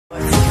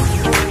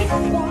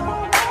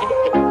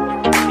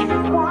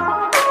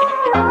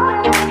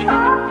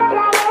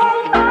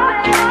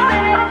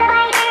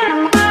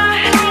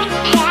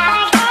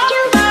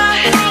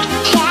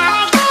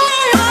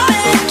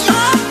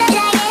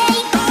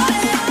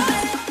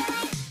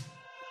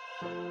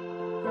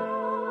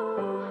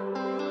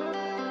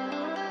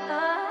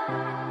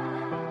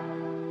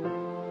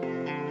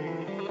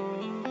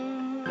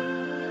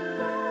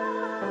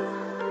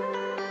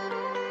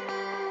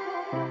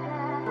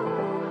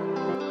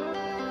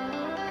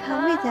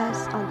with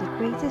us on the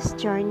greatest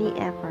journey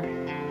ever.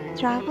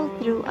 Travel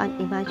through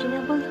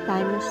unimaginable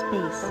time and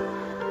space,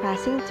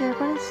 passing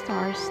turbulent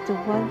stars to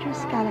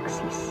wondrous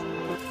galaxies,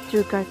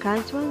 through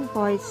gargantuan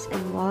voids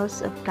and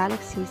walls of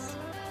galaxies,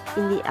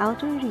 in the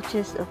outer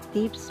reaches of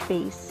deep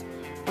space,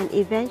 and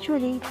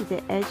eventually to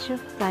the edge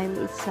of time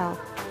itself,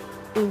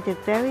 in the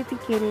very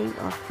beginning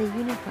of the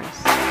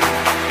universe.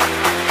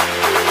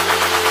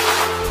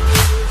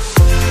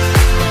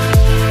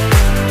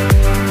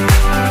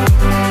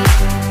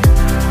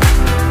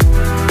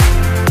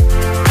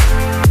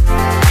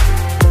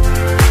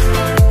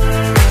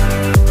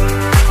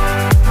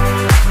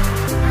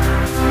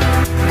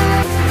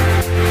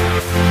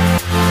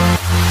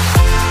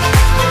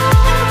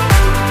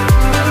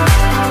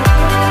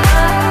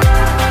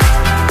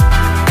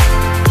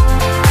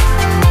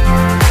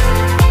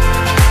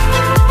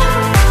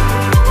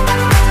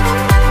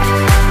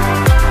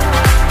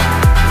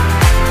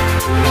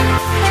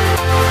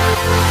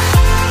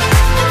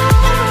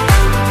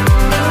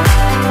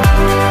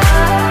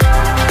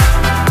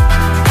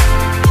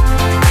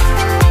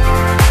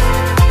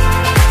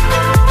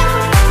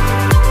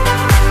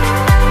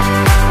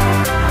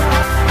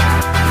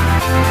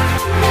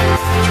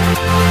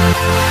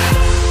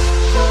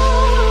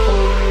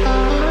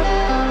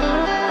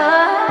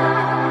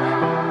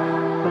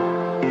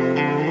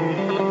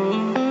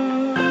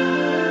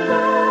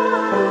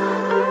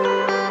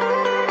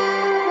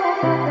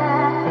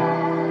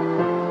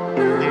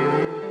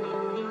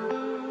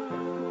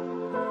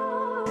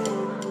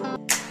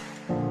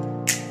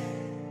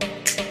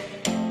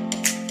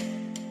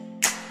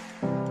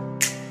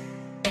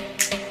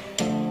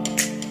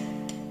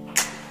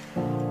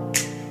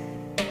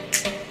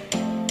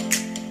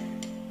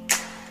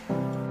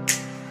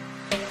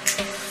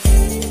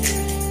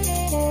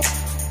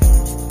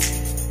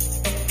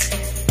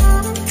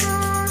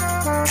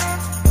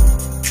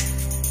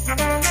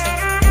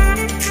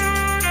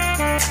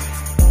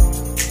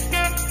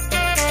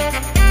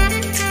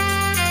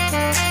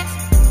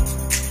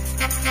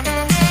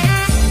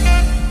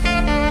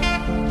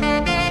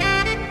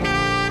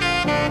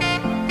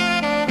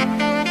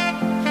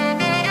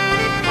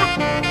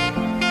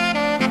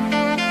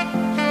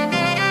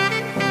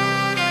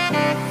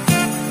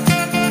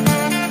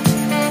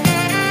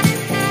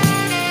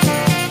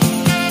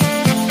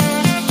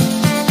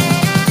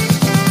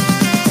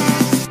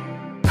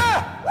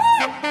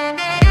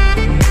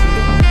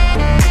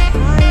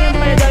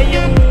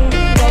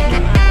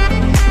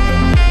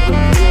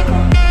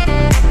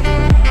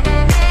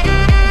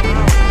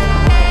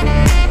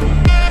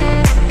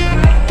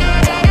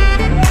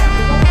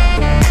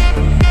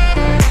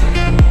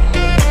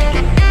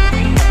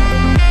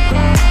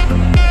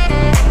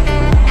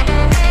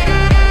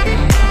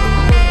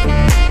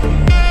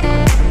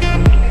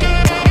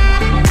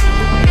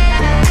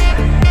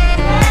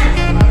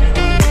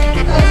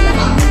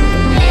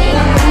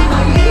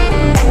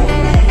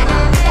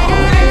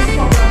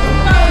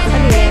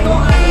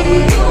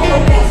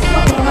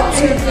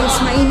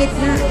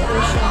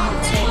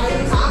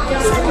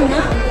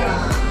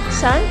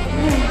 Sun?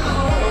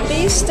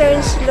 Please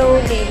turn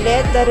slowly.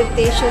 Let the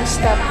rotation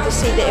stop to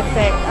see the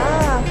effect.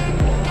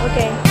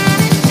 Okay.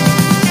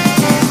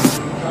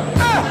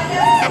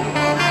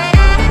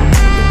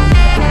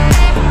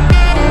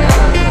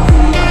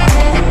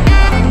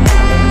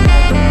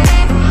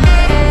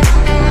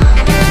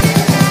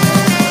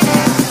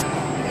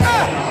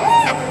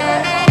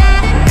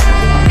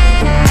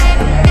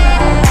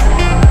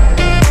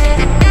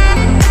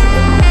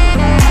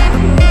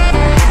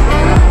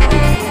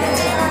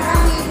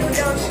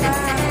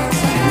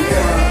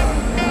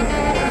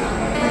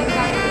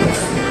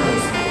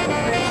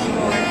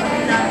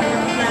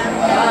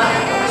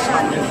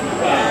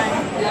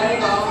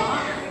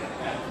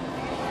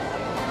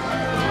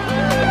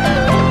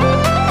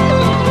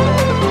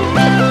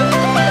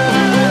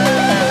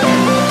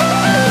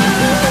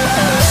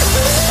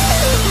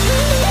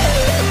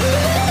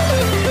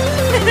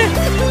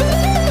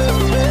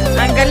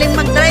 Ang galing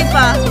mag-drive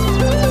ah.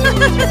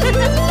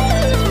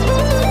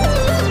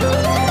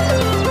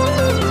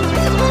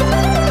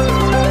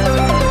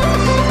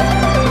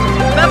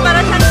 Diba para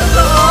siyang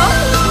totoo?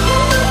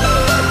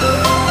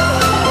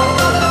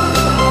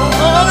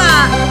 Oo nga.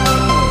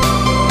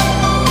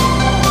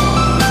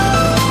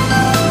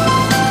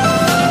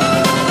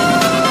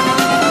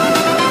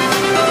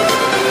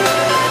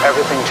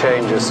 Everything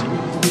changes.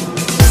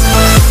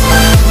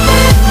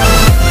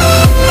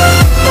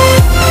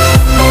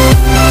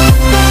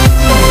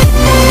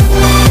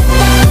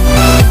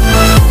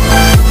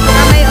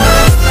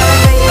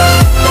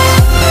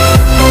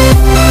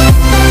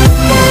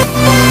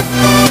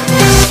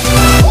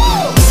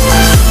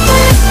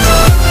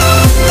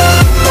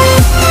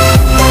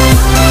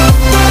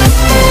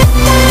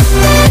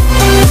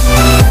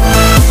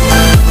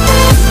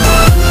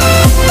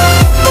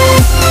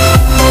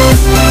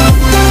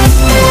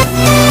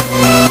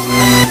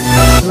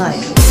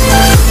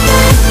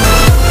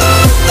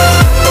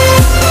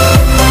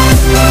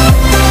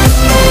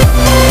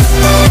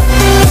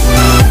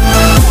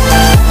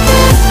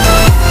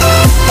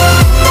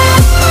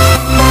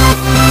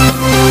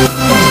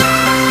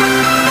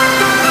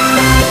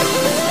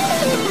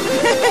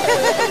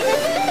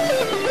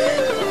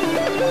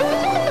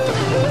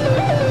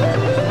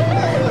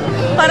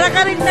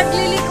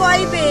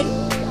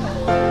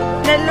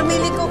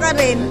 pa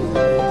rin.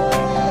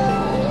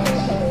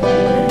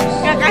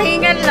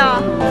 Kakahingal, no?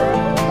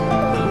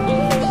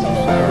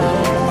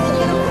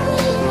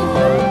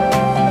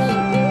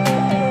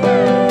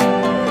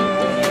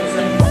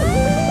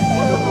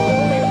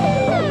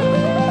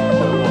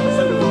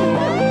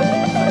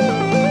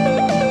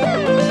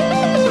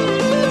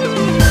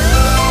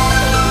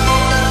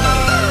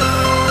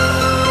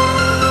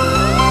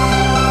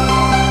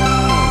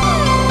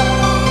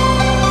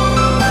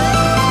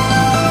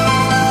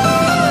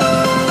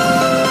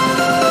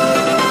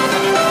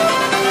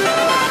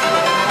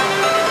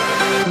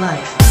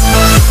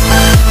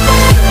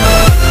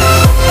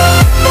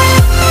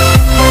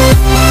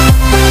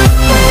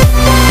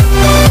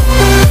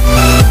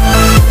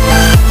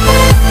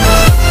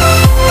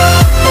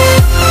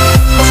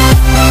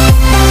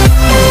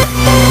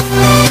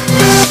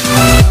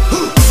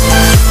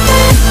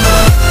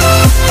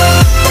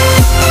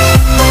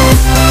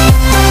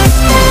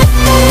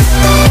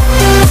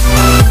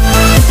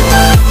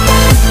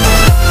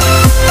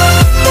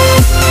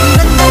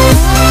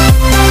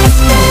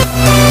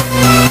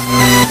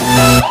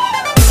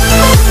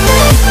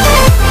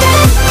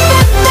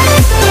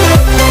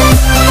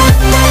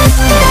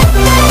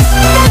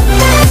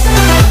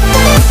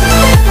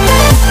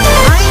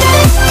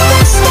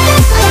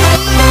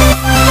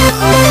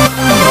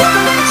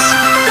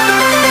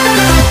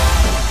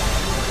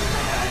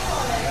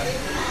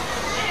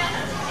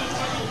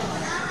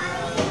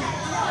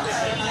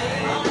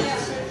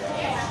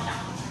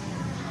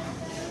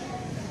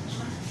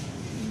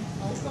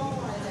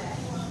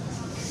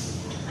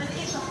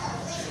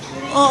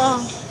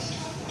 Oo.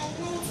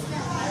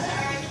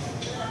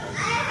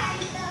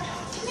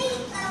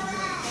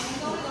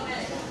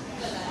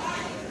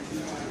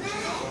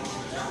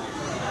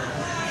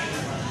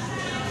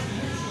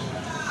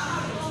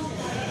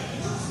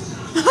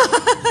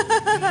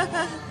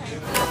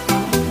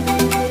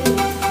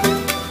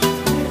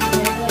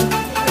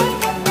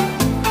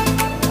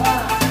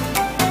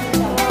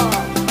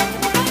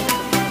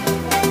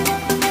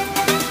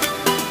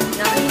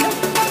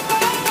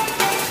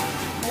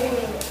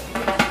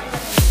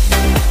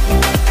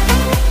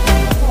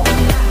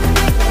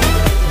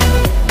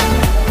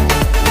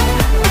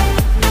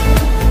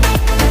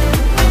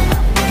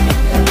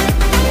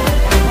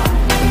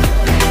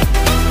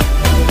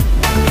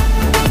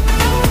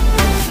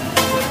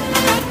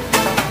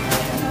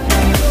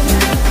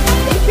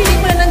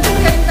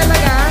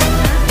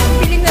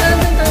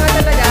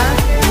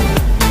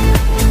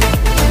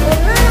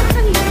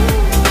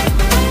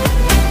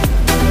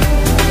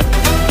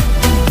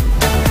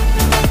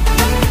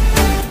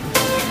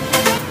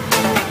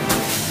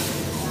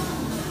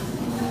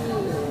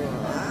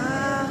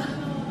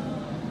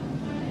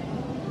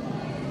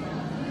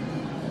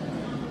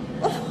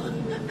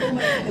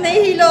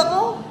 Nahihilo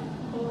ko.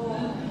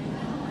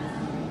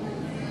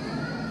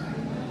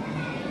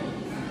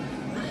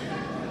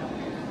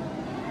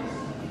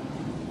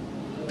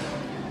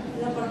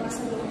 Wala parang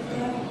nasa loob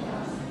ka.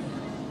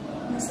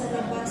 Nasa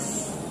labas.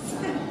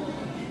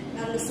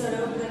 Halos sa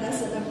loob na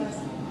nasa labas.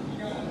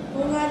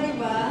 Oo nga,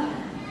 diba?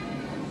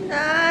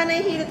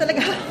 Nahihilo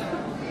talaga ako.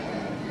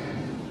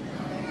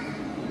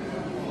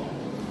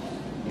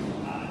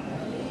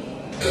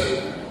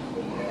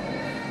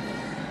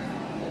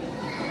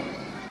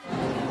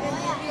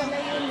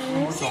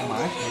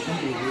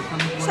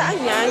 Saan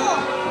yan?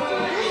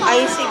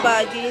 Icy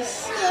bodies.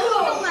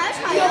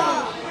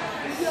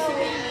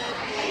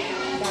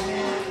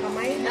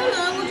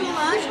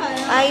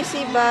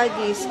 Icy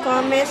bodies.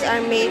 Comets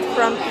are made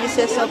from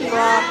pieces of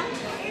rock.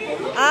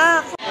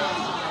 Ah!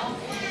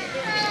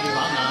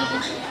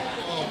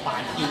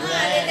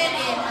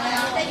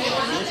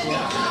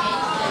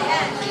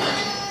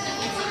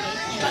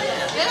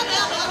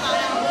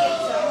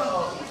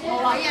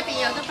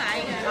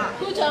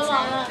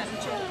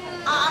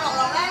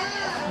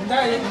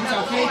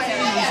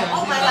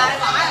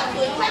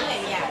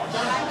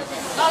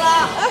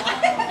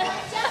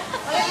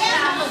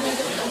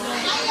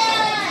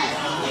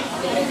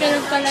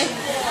 Ganun pala.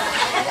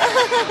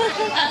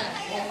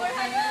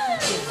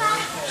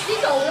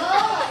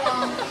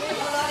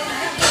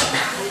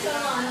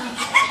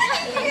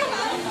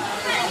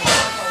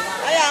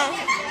 Ayan.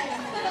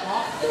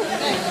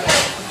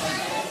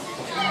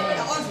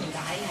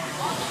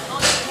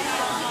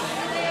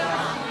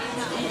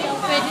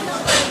 Pwede na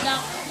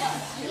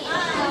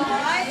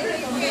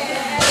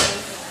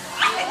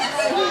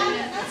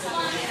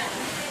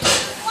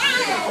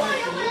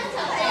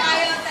sa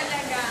Ayaw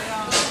talaga.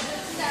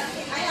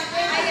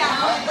 Ayaw.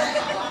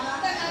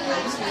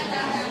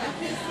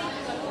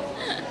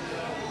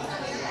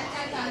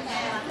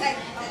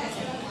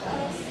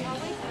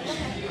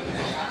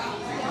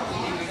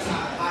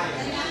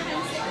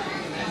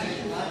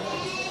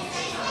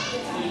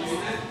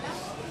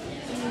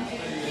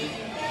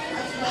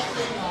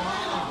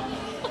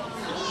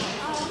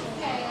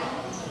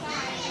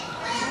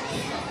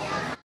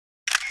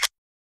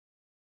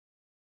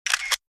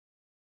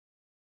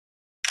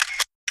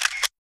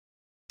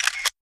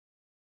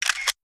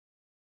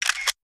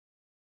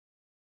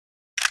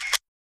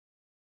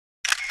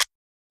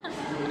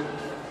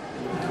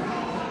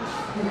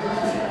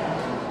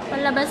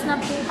 Palabas na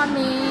po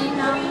kami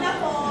ng